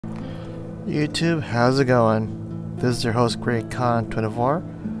YouTube, how's it going? This is your host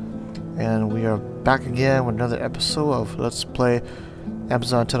GreatKhan24, and we are back again with another episode of Let's Play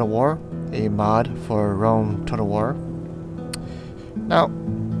Amazon Total War, a mod for Rome Total War. Now,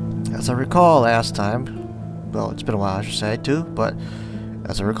 as I recall last time, well, it's been a while I should say too, but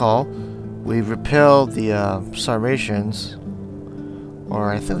as I recall, we repelled the Sarmatians,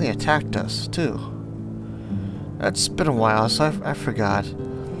 or I think they attacked us too. It's been a while, so I forgot.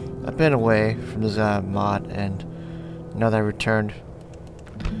 I've been away from this mod, and now that I returned.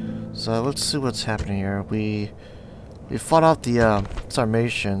 So let's see what's happening here. We fought off the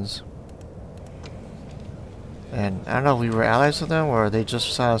Sarmatians, and I don't know if we were allies with them or they just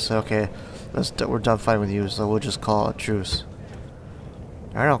decided to say, okay, we're done fighting with you, so we'll just call a truce.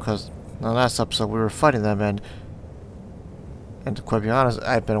 I don't know, because in the last episode we were fighting them, and to quite be honest,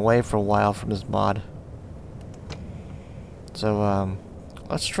 I've been away for a while from this mod. So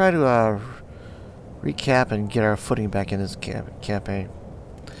let's try to recap and get our footing back in this campaign.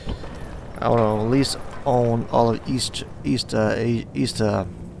 I want to at least own all of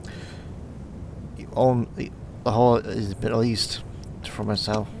own the whole Middle East for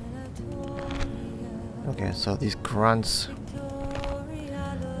myself. Okay, so these grunts,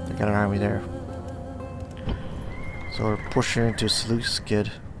 they got an army there. So we're pushing into Seleucid.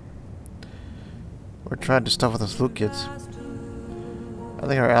 We're trying to stuff with the Seleucids. I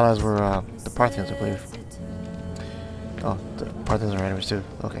think our allies were the Parthians, I believe. Oh, the Parthians are our enemies too.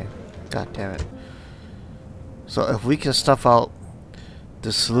 Okay. God damn it. So if we can stuff out the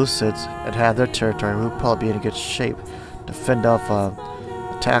Seleucids and have their territory, we'll probably be in a good shape to fend off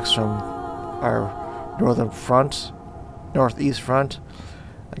attacks from our northeast front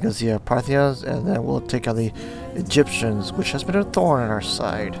against the Parthians, and then we'll take on the Egyptians, which has been a thorn in our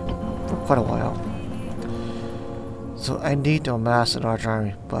side for quite a while. So I need to amass a large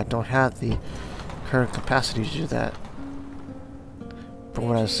army, but I don't have the current capacity to do that. From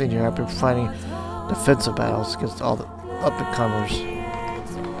what I've seen here, I've been fighting defensive battles against all the up-and-comers.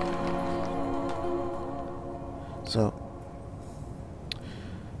 So,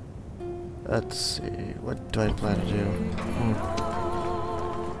 let's see, what do I plan to do?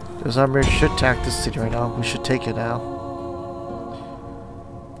 This army should attack this city right now. We should take it now.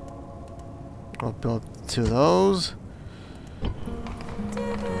 We'll build 2 of those.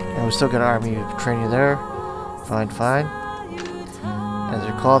 And we still got an army training there. Fine. As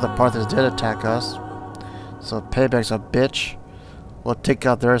you recall, the Parthians did attack us. So payback's a bitch. We'll take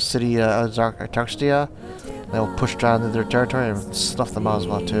out their city, Artaxia. Then we'll push down into their territory and stuff them out as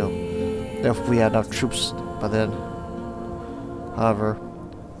well too. If we had enough troops by then. However,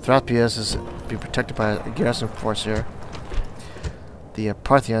 Thrapius is being protected by a garrison force here. The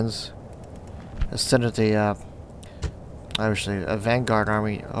Parthians ascended the obviously a vanguard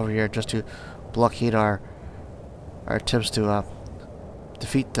army over here just to blockade our attempts to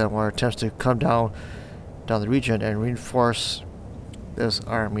defeat them, or attempts to come down the region and reinforce this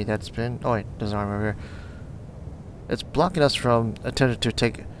army that's been. Oh wait, there's an army over here. It's blocking us from attempting to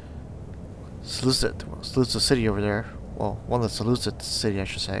take Seleucid city over there. Well, one of the Seleucid city, I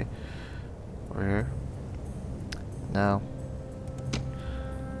should say. Over here. Now,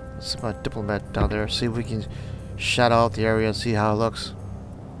 let's see my diplomat down there. See if we can shadow out the area and see how it looks.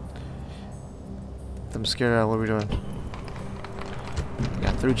 I'm scared. What are we doing?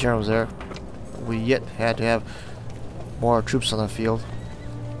 Got 3 generals there. We yet had to have more troops on the field.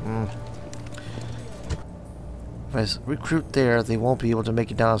 If I recruit there, they won't be able to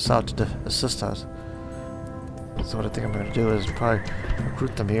make it down south to assist us. So what I think I'm going to do is probably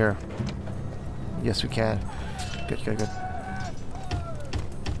recruit them here. Yes, we can. Good. Recruit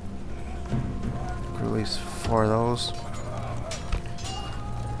at least 4 of those.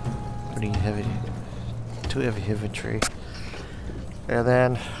 We need 2 heavy infantry. And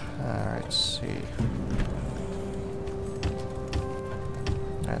then, alright, let's see.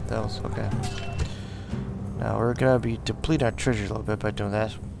 Alright, those, okay. Now we're gonna be depleting our treasure a little bit by doing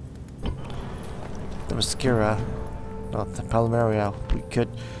that. The Mascara, not the Palmaria, we could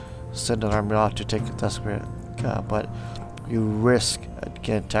send an army out to take the Desperate, but you risk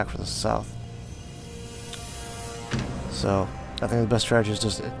getting attacked from the south. So, I think the best strategy is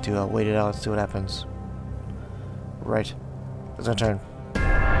just to wait it out and see what happens. Right. It's our turn.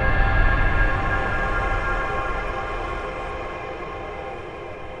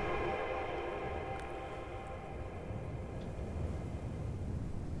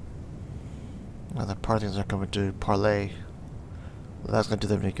 Now the Parthians are coming to parlay. Well, that's going to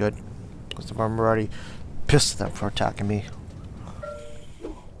do them any good, because I'm already pissed at them for attacking me.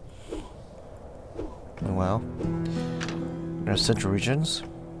 Well, in our central regions,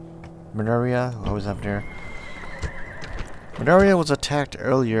 Minoria. What was happening here? Minoria was attacked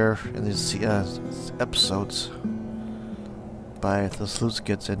earlier in these episodes by the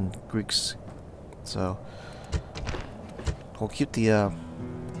Sluskids and Greeks. So we'll keep the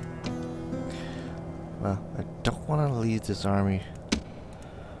well, I don't want to leave this army.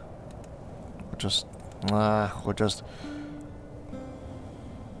 We'll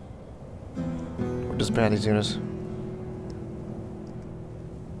disband these units.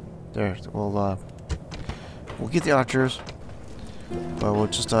 There, we'll get the archers, but we'll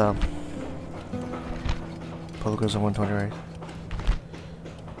just public goes on 120, right?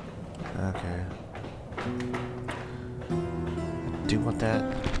 Okay. I do want that.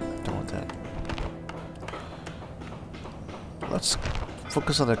 Don't want that. Let's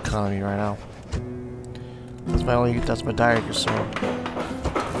focus on the economy right now. That's my dire concern.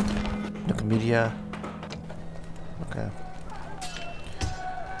 Media. Okay.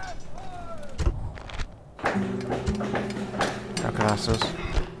 Arcanassus.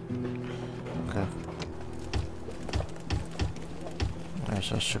 Okay. Alright,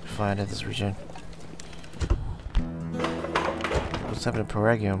 so I should be fine in this region. What's happening to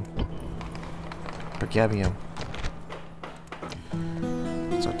Pergagium?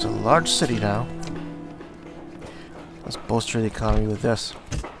 So it's a large city now. Let's bolster the economy with this.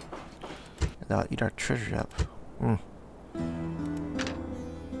 Now eat our treasure up.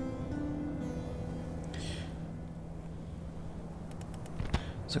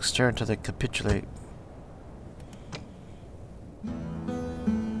 Let's extend until they capitulate.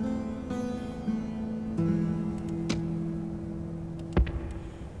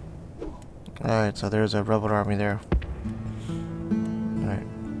 Alright, so there's a rebel army there. Alright.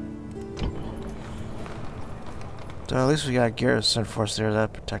 So at least we got a garrison force there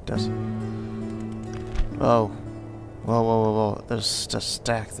that protect us. Oh. Whoa. There's a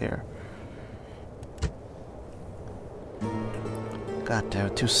stack there. God damn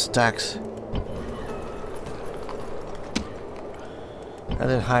it, 2 stacks. And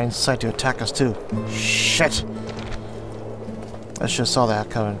then hindsight to attack us too. Shit! I should have saw that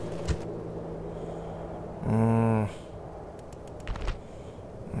coming.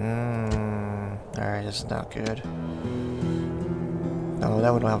 Alright, this is not good. No,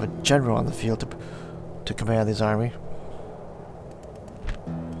 that we don't have a general on the field to command this army.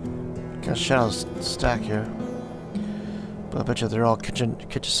 Got a shadow stack here. But I bet you they're all kitchen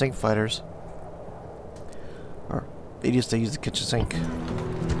sink fighters. Or idiots that use the kitchen sink.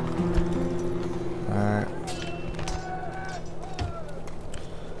 Alright.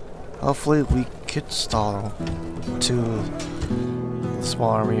 Hopefully we could stall them to the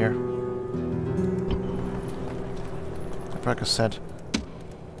small army here. I probably could send.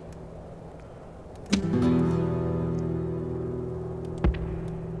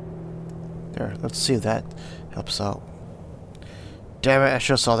 There, let's see if that helps out. Damn it, I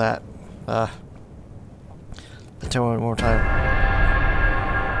should have saw that. Let's tell one more time.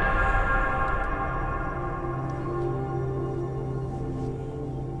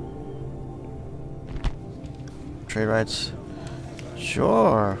 Trade rights.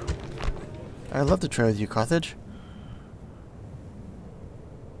 Sure. I'd love to trade with you, Carthage.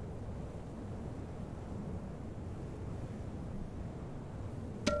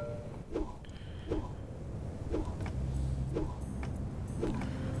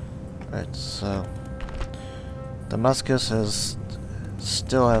 Right, so Damascus has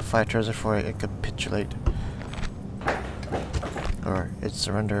still have 5 turns before it capitulate, or it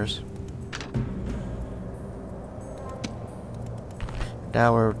surrenders.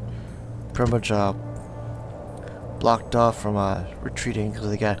 Now we're pretty much blocked off from retreating because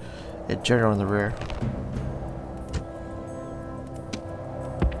they got a general in the rear.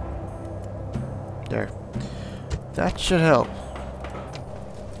 There, that should help.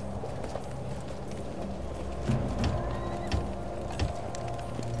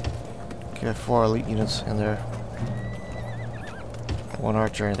 Got 4 elite units in there. 1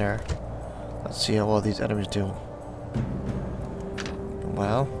 archer in there. Let's see how well these enemies do.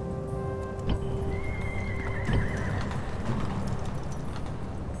 Well.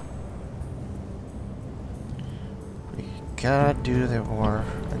 We gotta do the war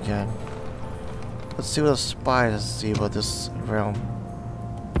again. Let's see what the spy has to see about this realm.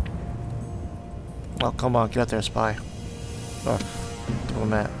 Oh, come on, get out there, spy. Oh,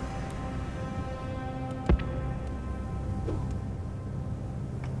 diplomat.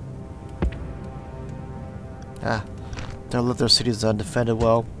 They'll let their cities undefended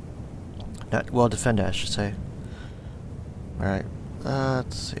well. Not well defended, I should say. Alright,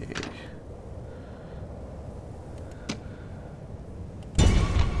 let's see.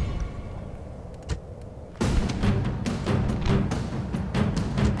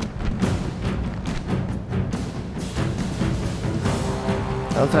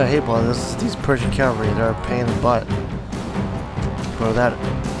 That's what I hate about this. These Persian cavalry, they're a pain in the butt. For that.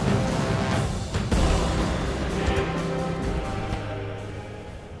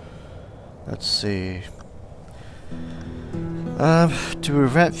 Let's see. To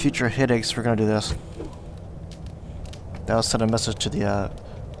prevent future headaches, we're gonna do this. That'll send a message to the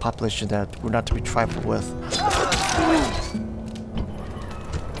population that we're not to be trifled with.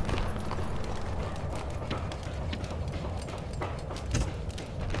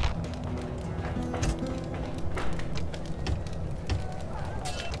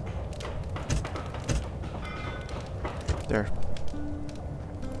 There.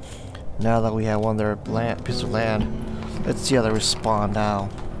 Now that we have one of their piece of land, let's see how they respond now.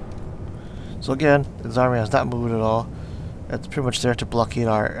 So again, his army has not moved at all. It's pretty much there to blockade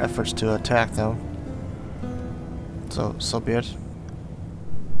our efforts to attack them. So be it.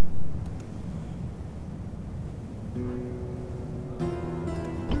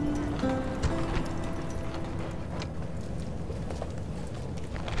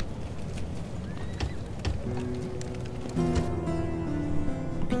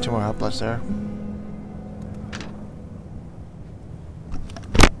 Get 2 more hoplites there.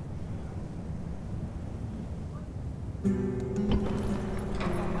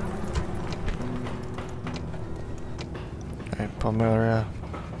 Alright, Palmyra.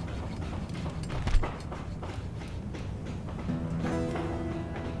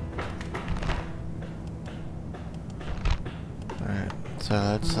 Alright, so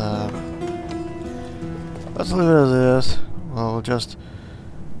let's leave it as is. Well, we'll just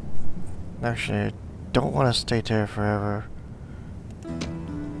actually I don't want to stay there forever.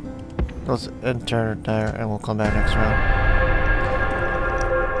 Let's enter there and we'll come back next round.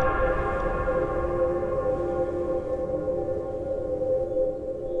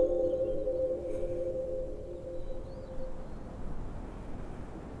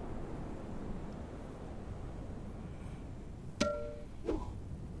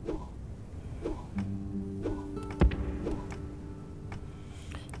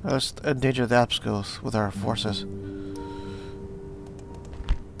 Let's endanger the obstacles with our forces.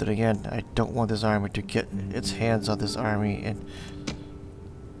 Then again, I don't want this army to get its hands on this army, and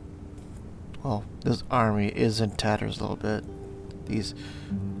well, this army is in tatters a little bit. These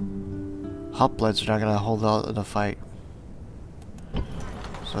hoplites are not gonna hold out in the fight,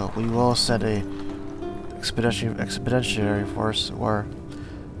 so we will send a expeditionary force or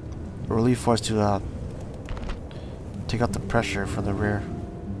a relief force to take out the pressure from the rear.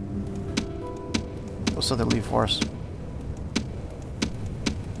 We'll send the relief force.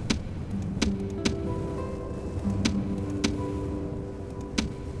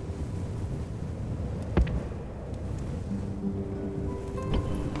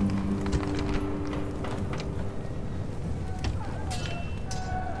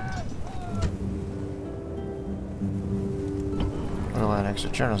 I don't want extra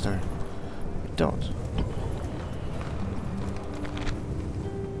journals there. We don't.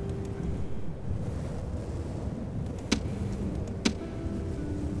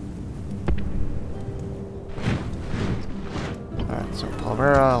 Alright, so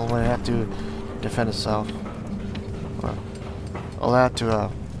Palmyra will have to defend itself. Well, I'll have to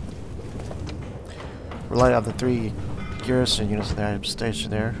rely on the 3 garrison units that I have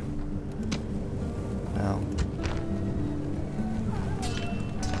stationed there. Now,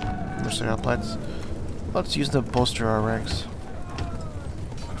 mercenary hoplites. Let's use them to bolster our ranks.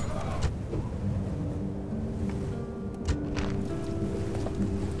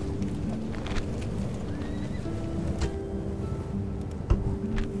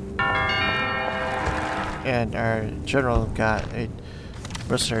 And our general got a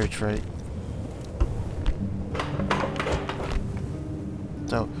mercenary trait.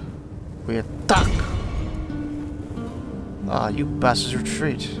 So, we attack! Ah, you bastards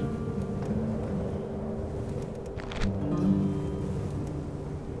retreat.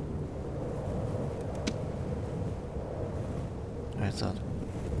 Alright, so.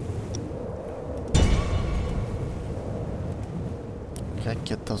 Can't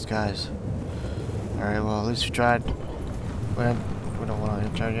get those guys. Alright, well, at least we tried. We don't want to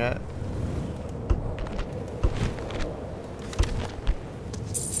enter yet.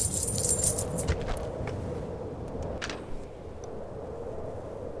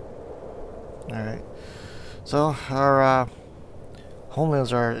 Alright. So, our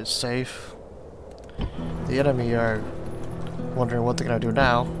homelands are safe. The enemy are wondering what they're going to do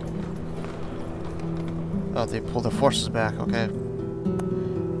now. Oh, they pulled their forces back, okay.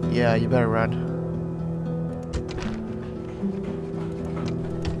 Yeah, you better run.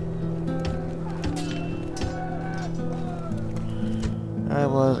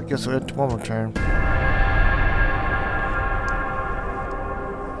 I guess we'll get one more turn.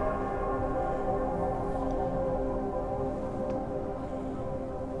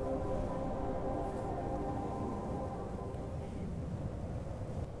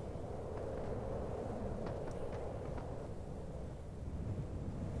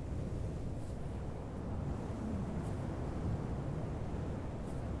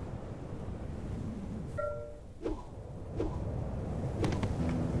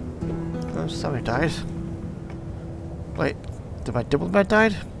 Oh, somebody died. Wait, did my diplomat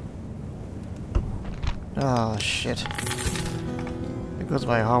died? Oh shit. There goes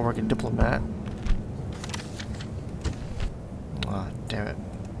my hardworking diplomat. Oh, damn it.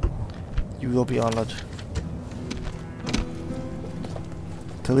 You will be honored.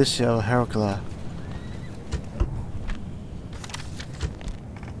 Talicia Heracula.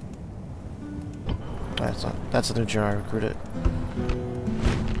 That's a new general I recruited.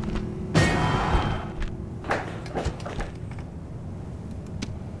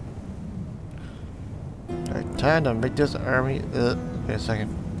 Alright, time to make this army. Wait a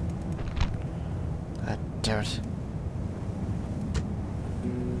second. God damn it.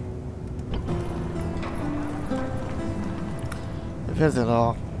 If anything at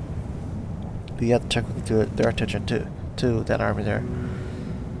all, we have to technically do it, their attention to that army there.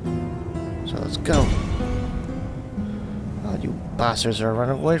 So let's go. Oh, you bastards are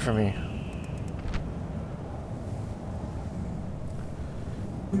running away from me.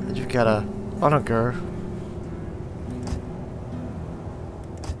 And you've got a onager.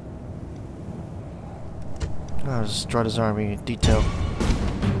 Oh, destroyed his army in detail.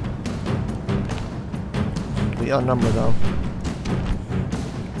 We outnumber though.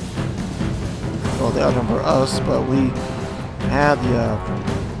 Well, they outnumber us, but we have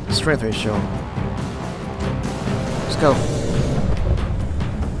the strength ratio. Let's go.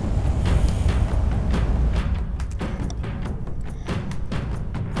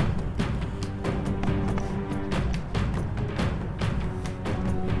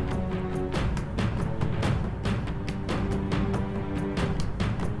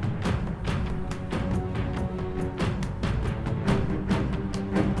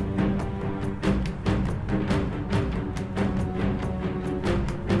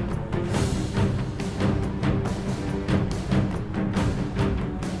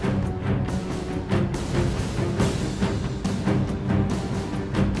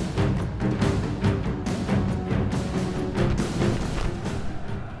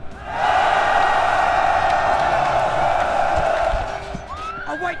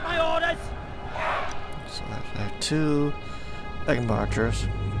 Two egg marchers.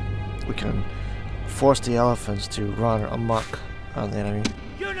 We can force the elephants to run amok on the enemy.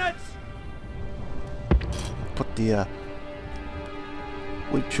 Units! Put the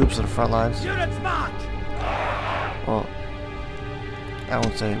weak troops in the front lines. Units march! Well, I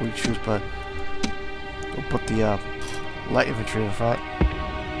won't say weak troops, but we'll put the light infantry in the front.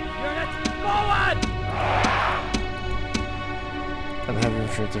 Units forward! And the heavy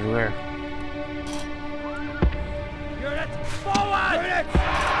infantry to the rear. Units forward! Units!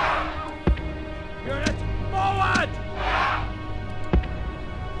 Units forward!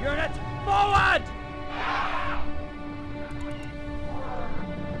 Units forward!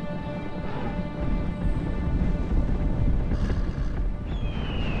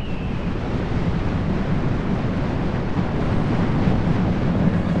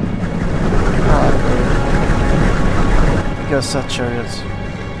 You gotta set chariots.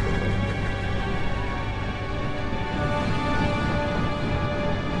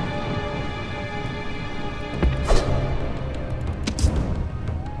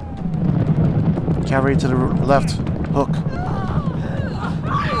 Cavalry to the left. Hook.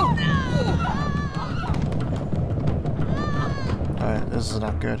 Alright, this is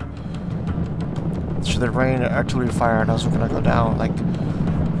not good. Should it rain artillery fire on us, we're gonna go down, like,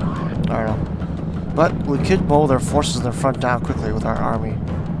 I don't know. But we could mow their forces in the front down quickly with our army.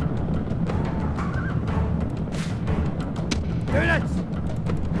 Units!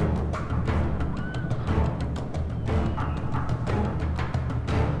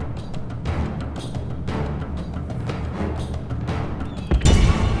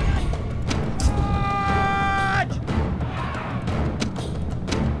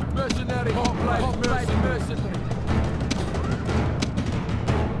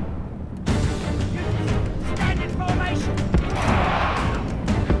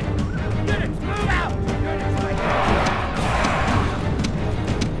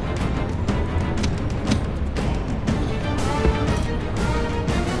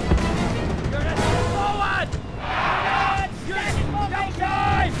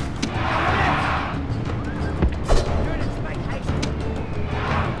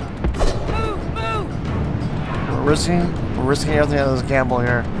 We're risking everything on this gamble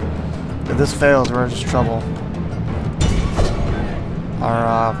here. If this fails, we're in just trouble.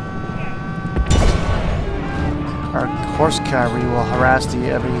 Our horse cavalry will harass the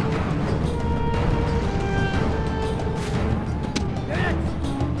enemy.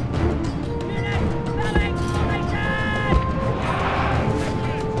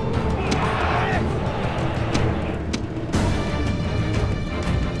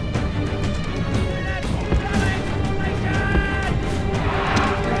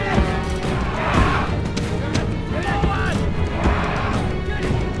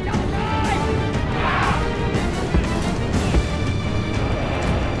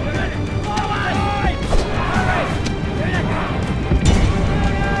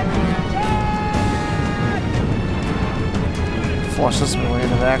 Force this way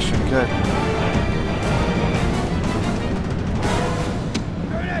into action, good.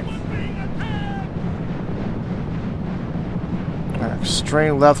 Our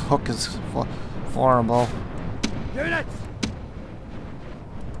extreme left hook is vulnerable. Units!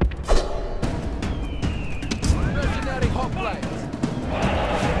 Mercenary hoplites.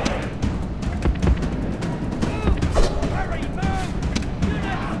 Hurry, move!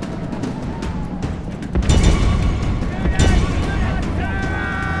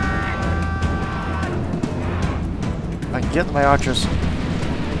 I can get my archers.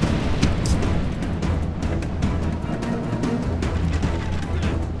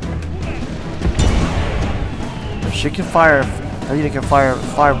 If she can fire, Alita can fire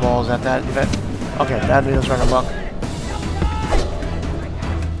fireballs at that event. Okay, that means run amok.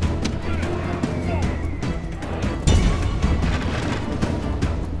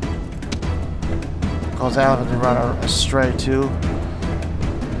 Cause Alan to run astray too.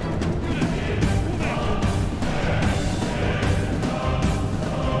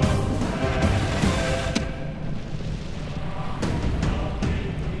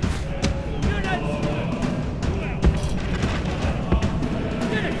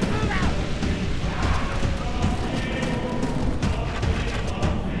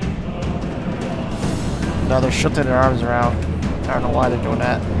 Now they're shifting their arms around. I don't know why they're doing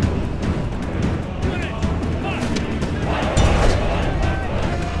that.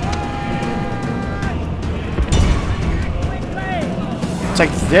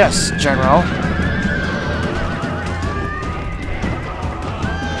 Take this, General.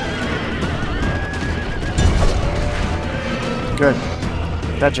 Good.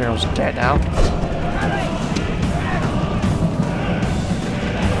 That general's dead now.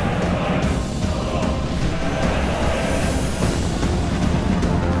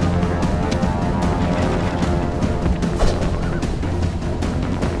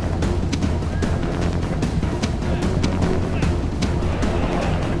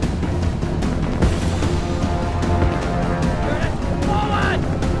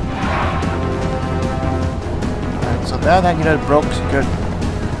 That unit broke. Good.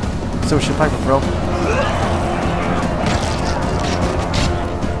 So ship piper broke.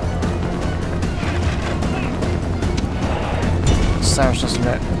 Sandwich just a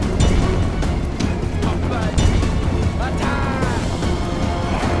minute.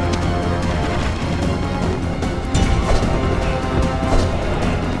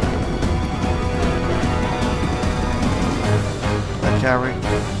 That cavalry.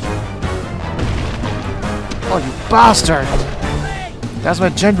 Oh, you bastard! That's my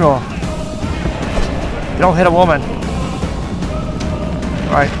general. You don't hit a woman.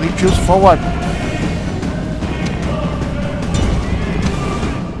 Alright, lead troops forward.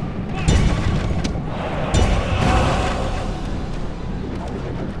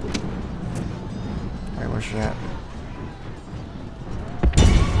 Alright, where's she at?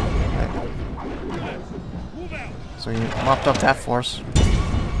 Right. So you mopped up that force.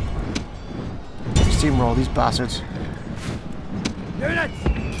 Steamroll these bastards. Units!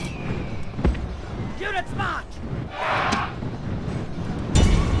 Units march!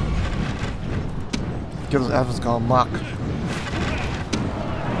 Give those elephants called muck.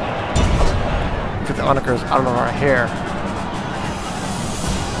 Get the onlookers out of our hair.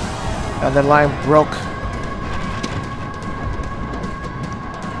 And then line broke.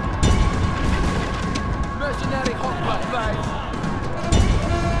 Mercenary hoplites.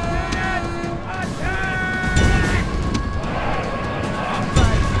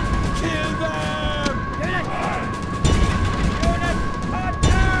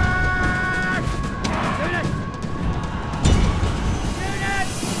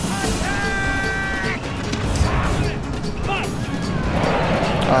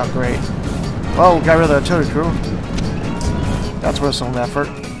 Oh, great. Oh, got rid of the artillery crew. That's worth some effort.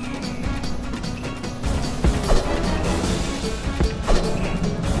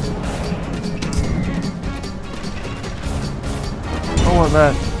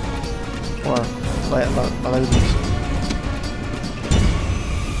 gentlemen. Or ladies.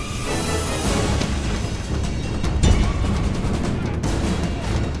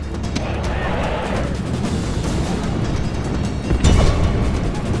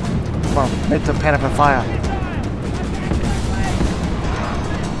 Come on, make them pan up and fire.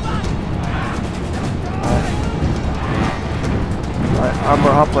 Alright,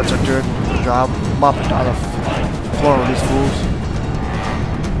 armor hoplites are doing the job, mopping down the floor with these fools.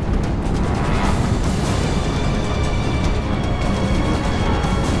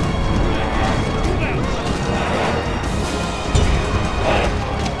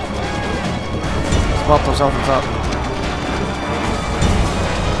 Let's mop those elephants up.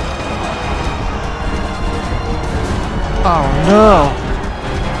 Oh no!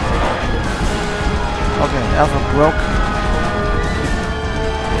 Okay, elephant broke.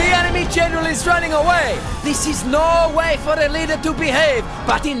 The enemy general is running away! This is no way for a leader to behave,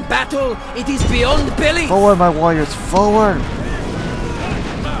 but in battle, it is beyond belief! Forward, my warriors, forward!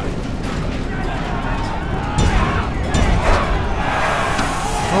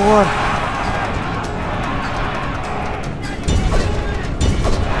 Forward!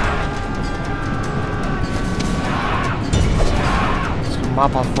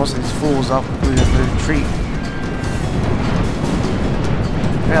 Mop off most of these fools up with a retreat.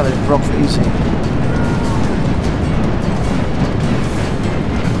 Yeah, they broke for easy.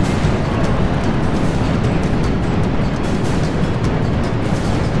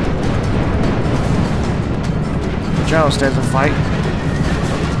 The general stays and fight.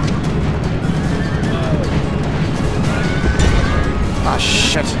 Ah,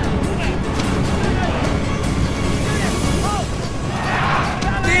 shit.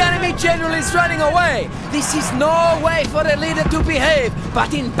 General is running away! This is no way for a leader to behave,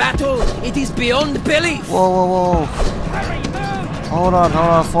 but in battle, it is beyond belief! Whoa, whoa, whoa. Hold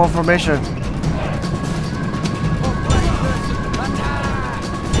on, form formation.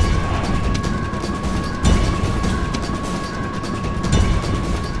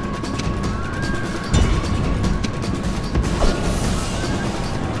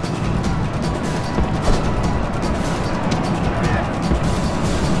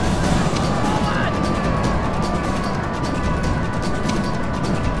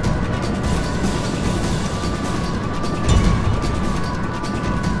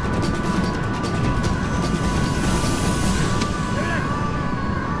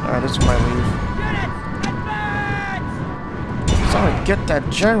 This might leave. Someone get that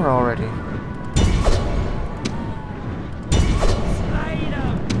general already.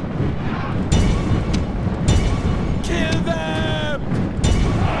 Kill them!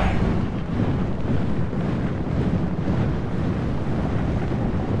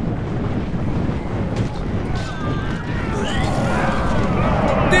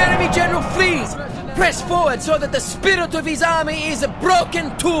 The enemy general flees! Press forward so that the spirit of his army is a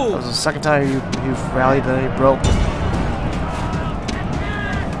broken tool! That was the second time you've rallied and he broke.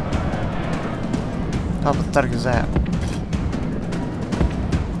 How pathetic is that?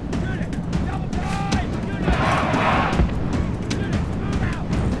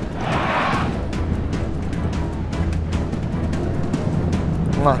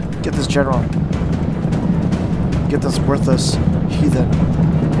 Come on, get this general. Get this worthless heathen.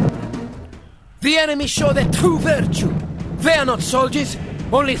 The enemy show their true virtue. They are not soldiers,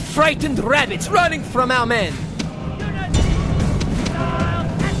 only frightened rabbits running from our men.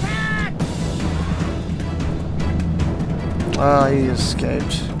 Well, he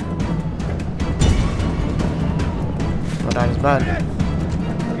escaped. But not his man.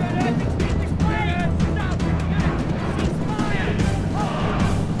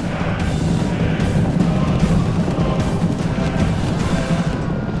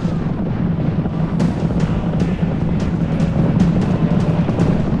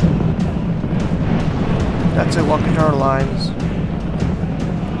 That's it, walking our lines.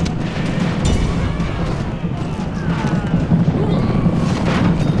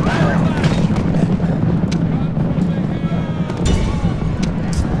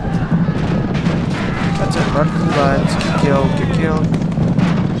 That's it, run through the lines, get killed, get killed.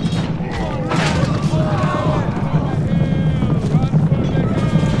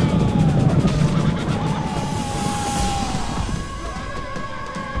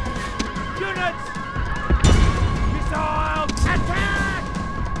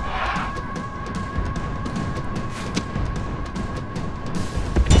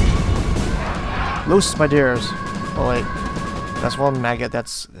 Loose, my dears. Oh wait, that's one maggot.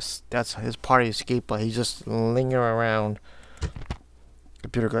 That's his party escape, but he's just lingering around.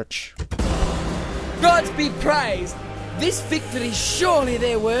 Computer glitch. Gods be praised! This victory is surely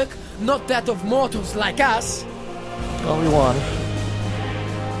their work, not that of mortals like us. Well, we won.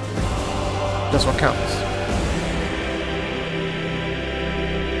 That's what counts.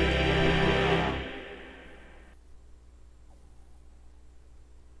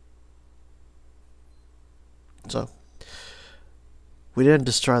 So, we didn't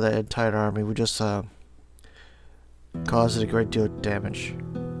destroy the entire army, we just caused it a great deal of damage.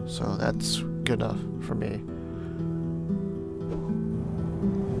 So that's good enough for me.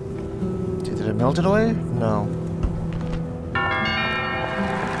 See, did it melt it away? No.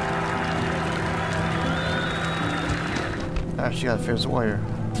 She got a fierce warrior.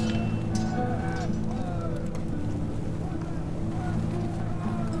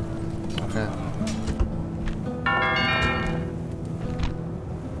 Okay.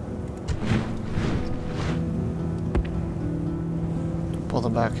 Pull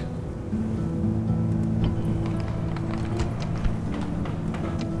them back.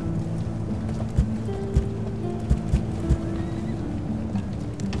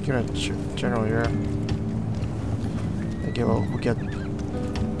 Get a general here. Okay, well, we'll get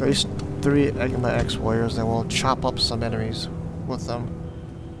at least 3 Enigma X warriors, then we'll chop up some enemies with them.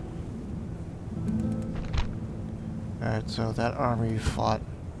 Alright, so that army fought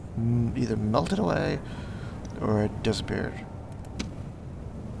either melted away or it disappeared.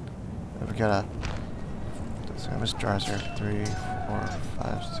 And we got let's see how much stars here. 3, 4,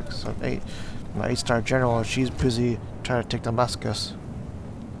 5, 6, 7, 8. My 8-star general, she's busy trying to take Damascus.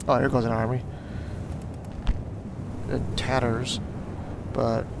 Oh, here goes an army. In tatters,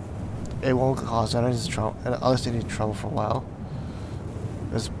 but it won't cause any trouble, unless they need trouble for a while.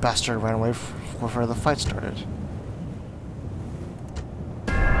 This bastard ran away before the fight started.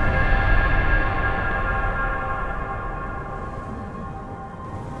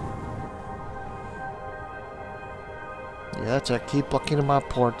 Yeah, that's it. Keep blocking my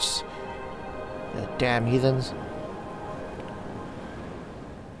ports. Yeah, damn heathens.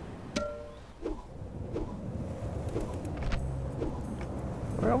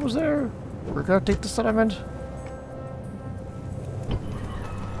 We're almost there. We're gonna take the settlement.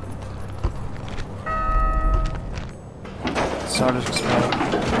 Sardis expand.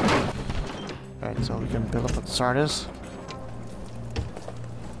 Alright, so we can build up with Sardis.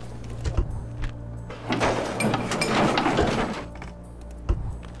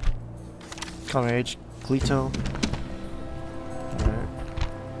 Common Age, Cleto. Alright.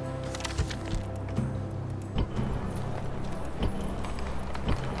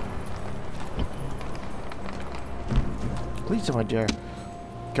 Cleto, my dear.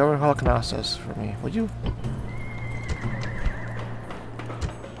 Governor Holocaustus for me, would you?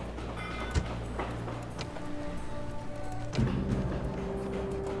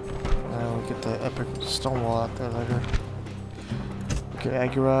 We'll get the epic stone wall out there later. Get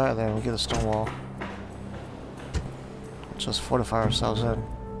Agura, and then we get a stone wall. Just fortify ourselves in.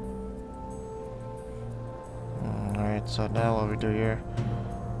 Alright, so now what we do here.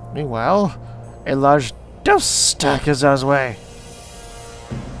 Meanwhile, a large death stack is on his way.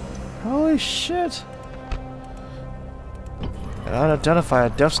 Holy shit! An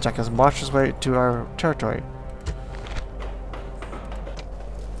unidentified death stack has marched his way to our territory.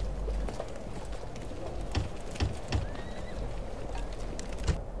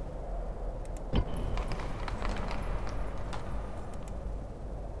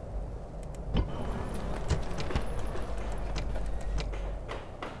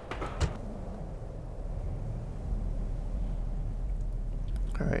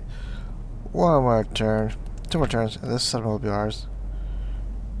 Alright. One more turn. 2 more turns, and this settlement will be ours.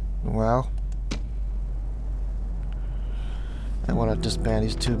 Well, I want to disband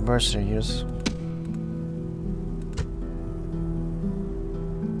these 2 mercenary units.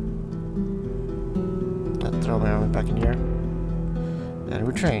 I'll throw my army back in here. And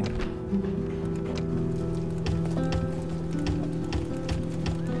retrain.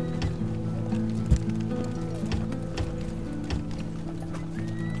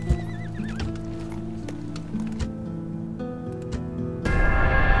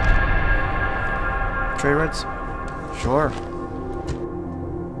 Trade routes? Sure.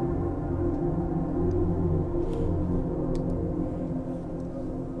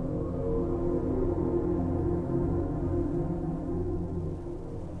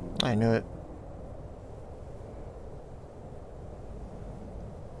 I knew it.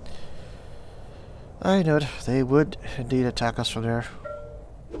 I knew it. They would indeed attack us from there.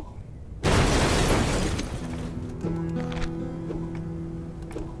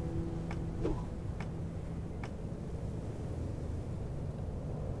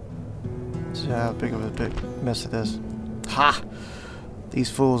 See how big of a big mess it is. Ha! These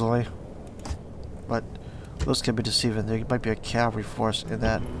fools only. But those can be deceiving. There might be a cavalry force in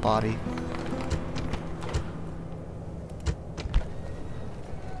that body.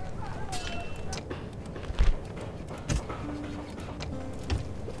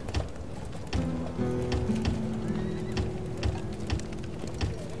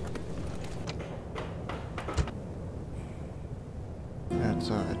 And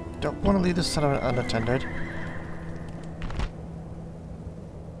so I don't want to leave this son of unattended.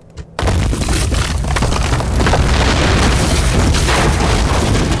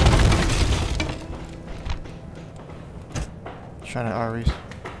 Trying to Ares.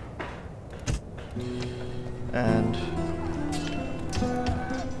 And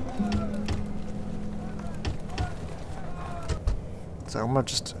so I'm gonna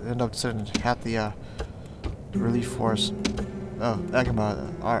just end up sending half the relief force. Oh, Agama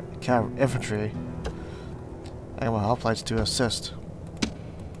infantry. Agama hoplites to assist.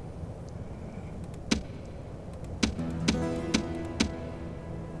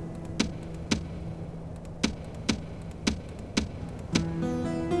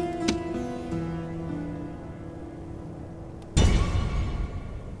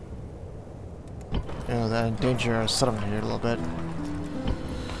 You know, that endanger our settlement here a little bit.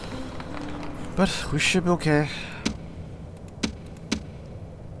 But we should be okay.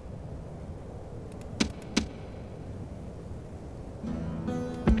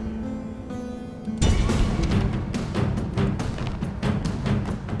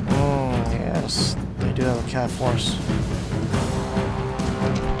 Yes, they do have a cat force.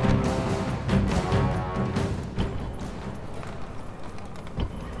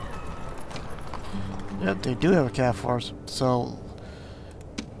 Yep, they do have a cat force, so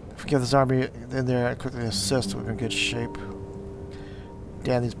if we get this army in there and quickly assist, we're in good shape.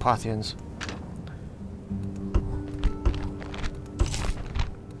 Damn these Parthians.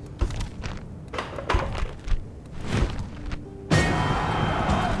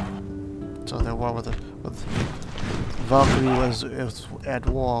 So they're war with Valkyrie was at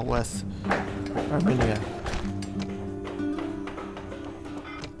war with Armenia.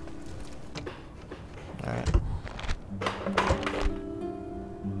 Alright.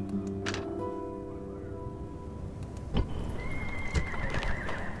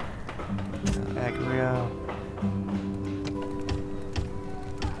 Agria.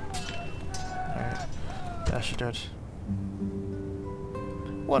 Alright. That should do it.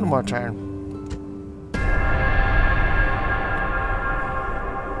 One more turn.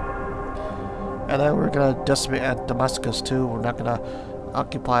 And then we're gonna decimate at Damascus too. We're not gonna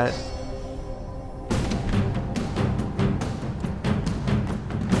occupy it.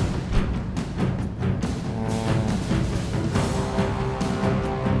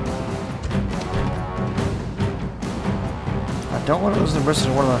 I don't want to lose the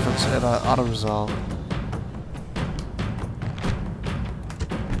mercenary war efforts in auto resolve.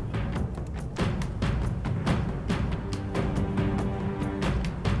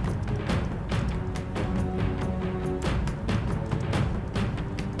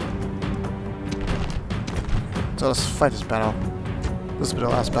 So let's fight this battle. This will be the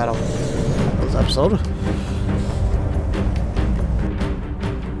last battle of this episode.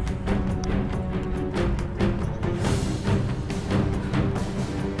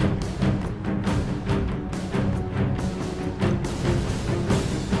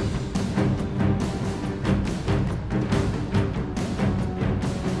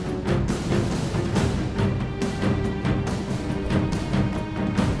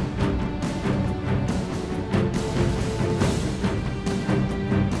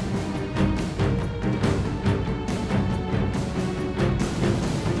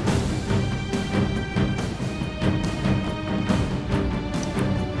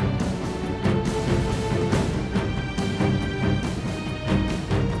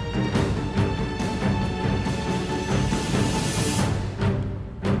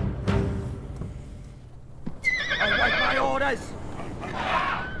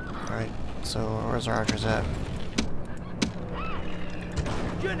 Alright, so where's our archers at?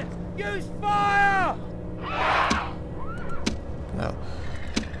 Units, use fire! No.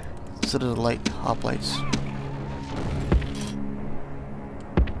 Citadel light hoplites.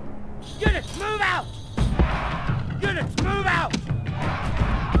 Units, move out! Units, move out!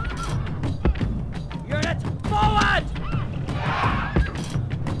 Units, forward!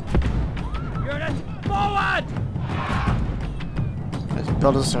 Units, forward! These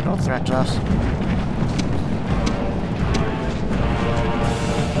buildings are no threat to us.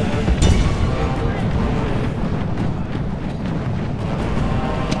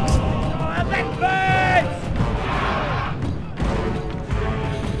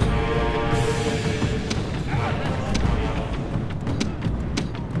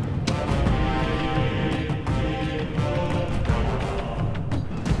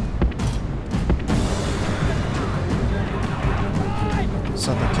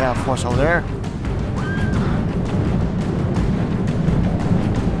 cav force over there.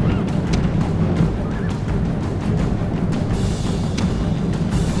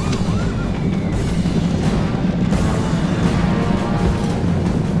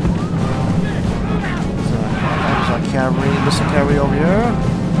 Missile cavalry over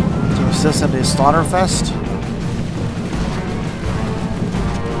here to assist in the Slaughterfest.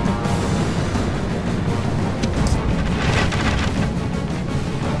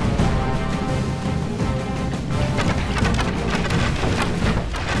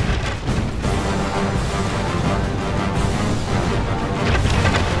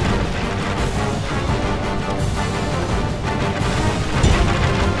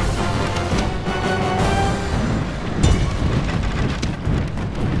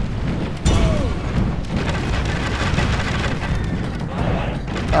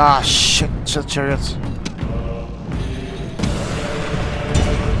 Ah, shit, chariots.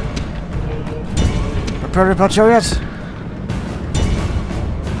 Prepare to repel chariots.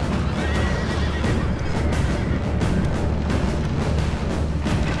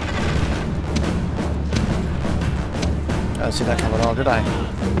 I didn't see that coming at all, did I?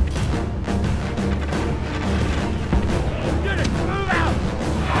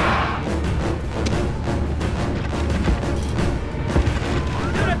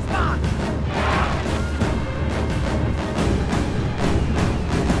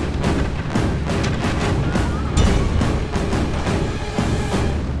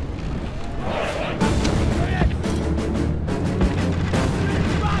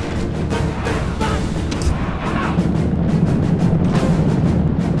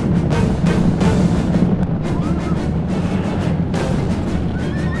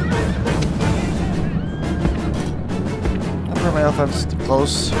 My elephant's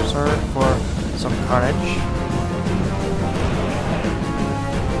close, sir, for some carnage.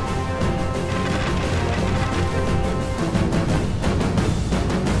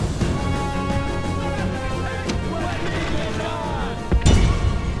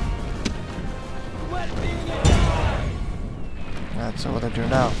 That's what they're doing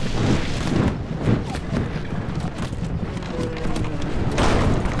now.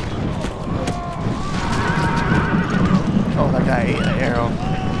 Oh, that guy ate an arrow.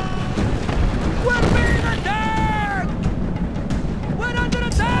 We're being attacked! We're under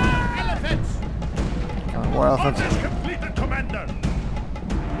attack! Elephants! Come on, more elephants. Orders completed, Commander!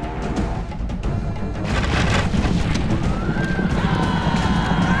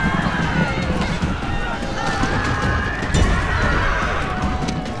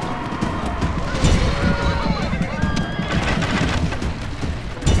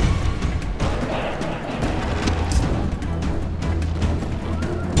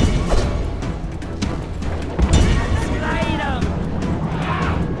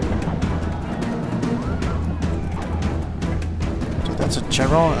 That's a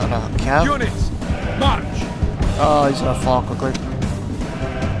general and a cav. Units, march! Oh, he's gonna fall quickly.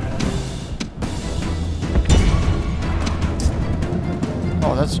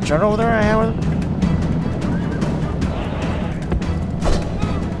 Oh, that's a general over there I have with him?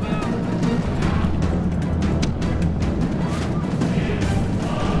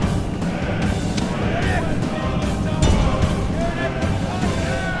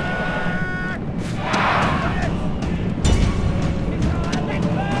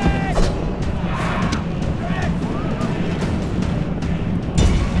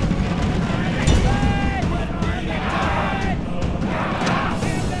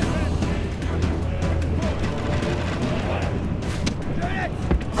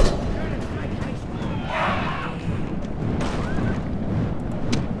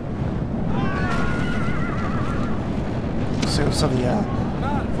 See some of the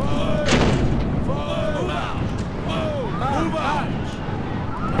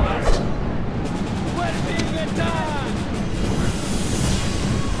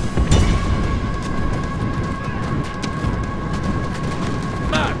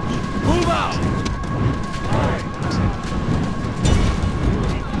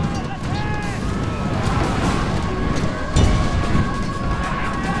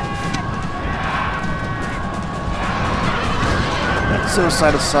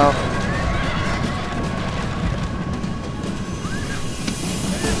suicide itself.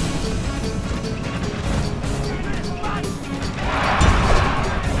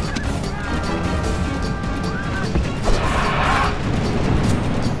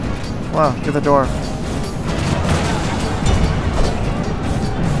 Wow, get the door.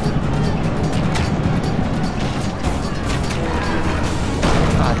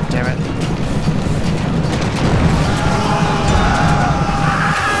 God damn it.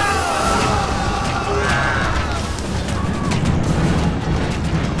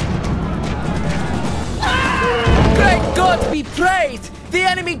 God be praised! The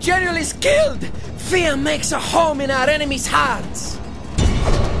enemy general is killed! Fear makes a home in our enemies' hearts!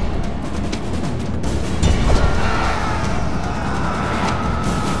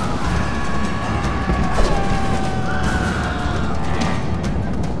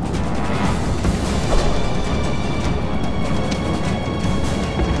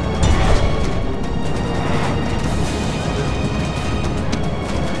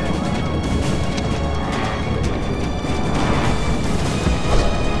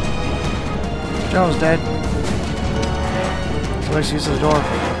 Jones dead. So let's use the door.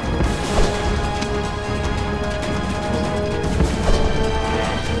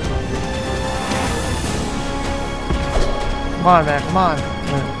 Come on, man, come on.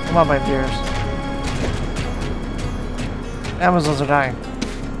 Come on, my dears. Amazons are dying.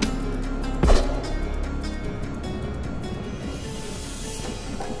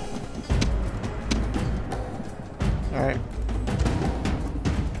 Alright.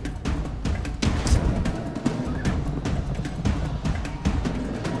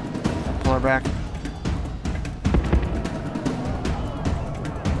 Pull her back.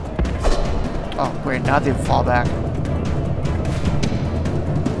 Oh, wait, now they fall back.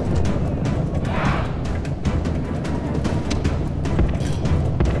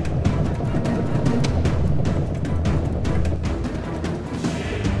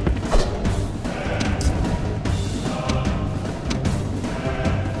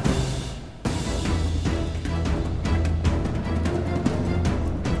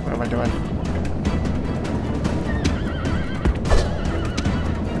 What am I doing?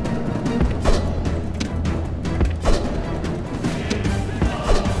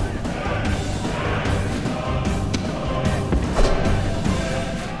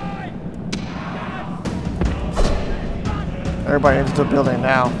 Everybody into the building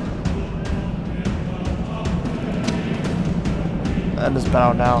now. End this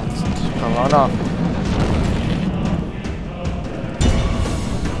battle now. It's gonna run off.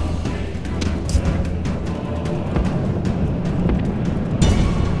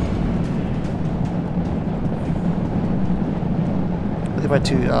 I think my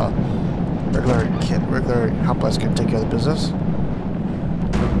two regular helpless can take care of the business.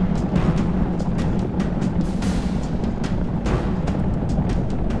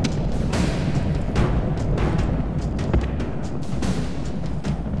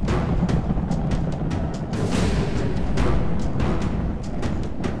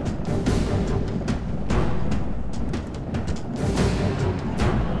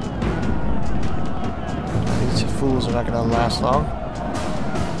 Fools are not gonna last long.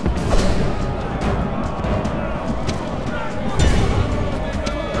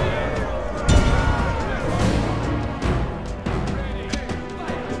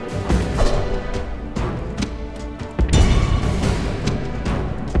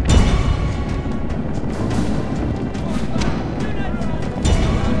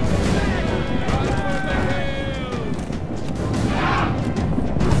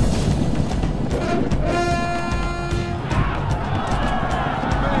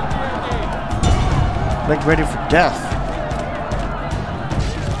 Make ready for death.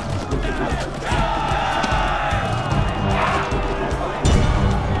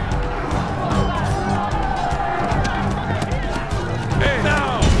 Hey,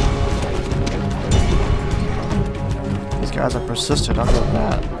 now! These guys are persistent, I'll give them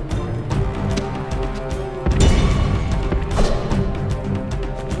that.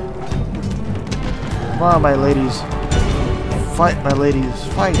 Come on, my ladies. Fight, my ladies,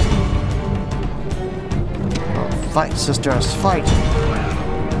 fight! Fight, sisters, fight!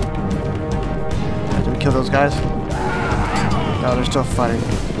 Did we kill those guys? No, they're still fighting. I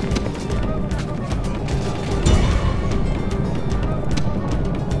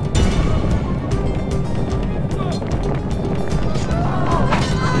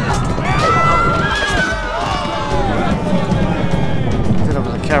think that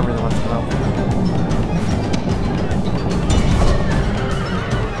was a cavalry that went through them.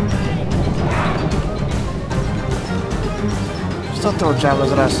 Still throw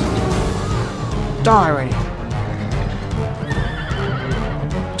javelins at us. Die already.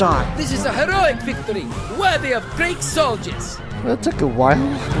 Die. This is a heroic victory, worthy of Greek soldiers. That took a while.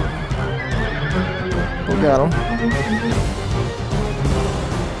 We got him.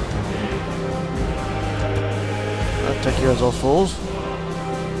 I'll take care of those fools.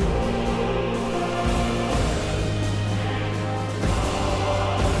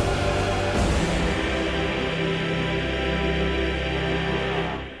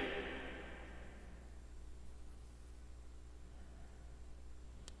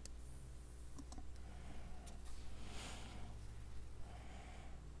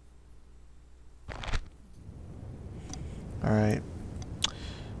 Alright.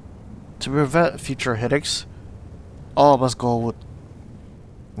 To prevent future headaches, all of us go with...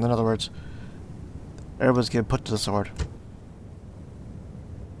 In other words, everybody's getting put to the sword.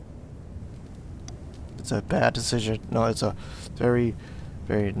 It's a bad decision. No, it's a very,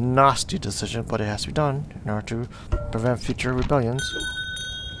 very nasty decision, but it has to be done in order to prevent future rebellions.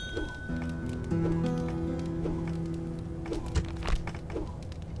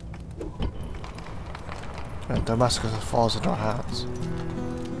 And Damascus falls into our hands.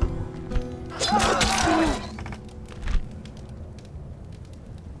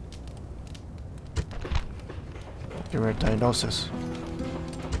 Give her a diagnosis.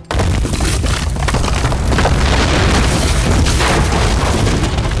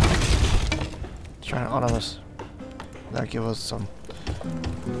 Trying to honor us. That give us some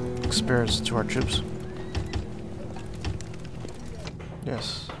experience to our troops.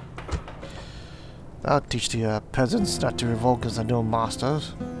 Yes. That'll teach the peasants not to revolt against the new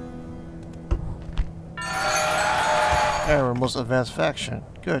masters. And we're most advanced faction.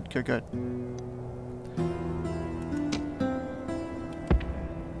 Good, good, good.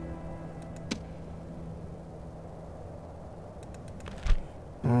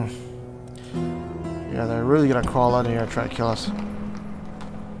 Yeah, they're really gonna crawl out of here and try to kill us.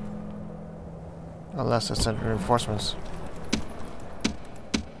 Unless they send reinforcements.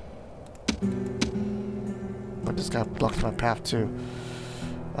 But this guy blocked my path too.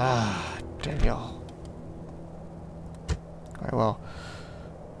 Ah, Daniel. Alright, well.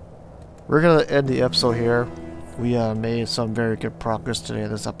 We're gonna end the episode here. We made some very good progress today in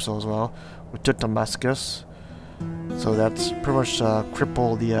this episode as well. We took Damascus. So that's pretty much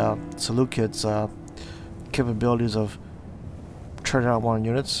crippled the Seleucids' capabilities of turning out more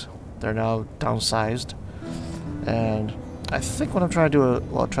units. They're now downsized. And I think what I'm trying to do,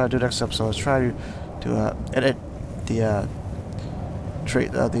 what I'll try to do next episode is try to edit the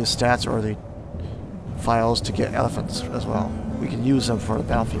stats or the files to get elephants as well. We can use them for the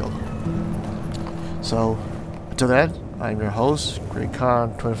battlefield. So until then, I'm your host,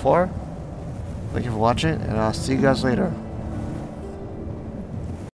 GreatKhan24. Thank you for watching, and I'll see you guys later.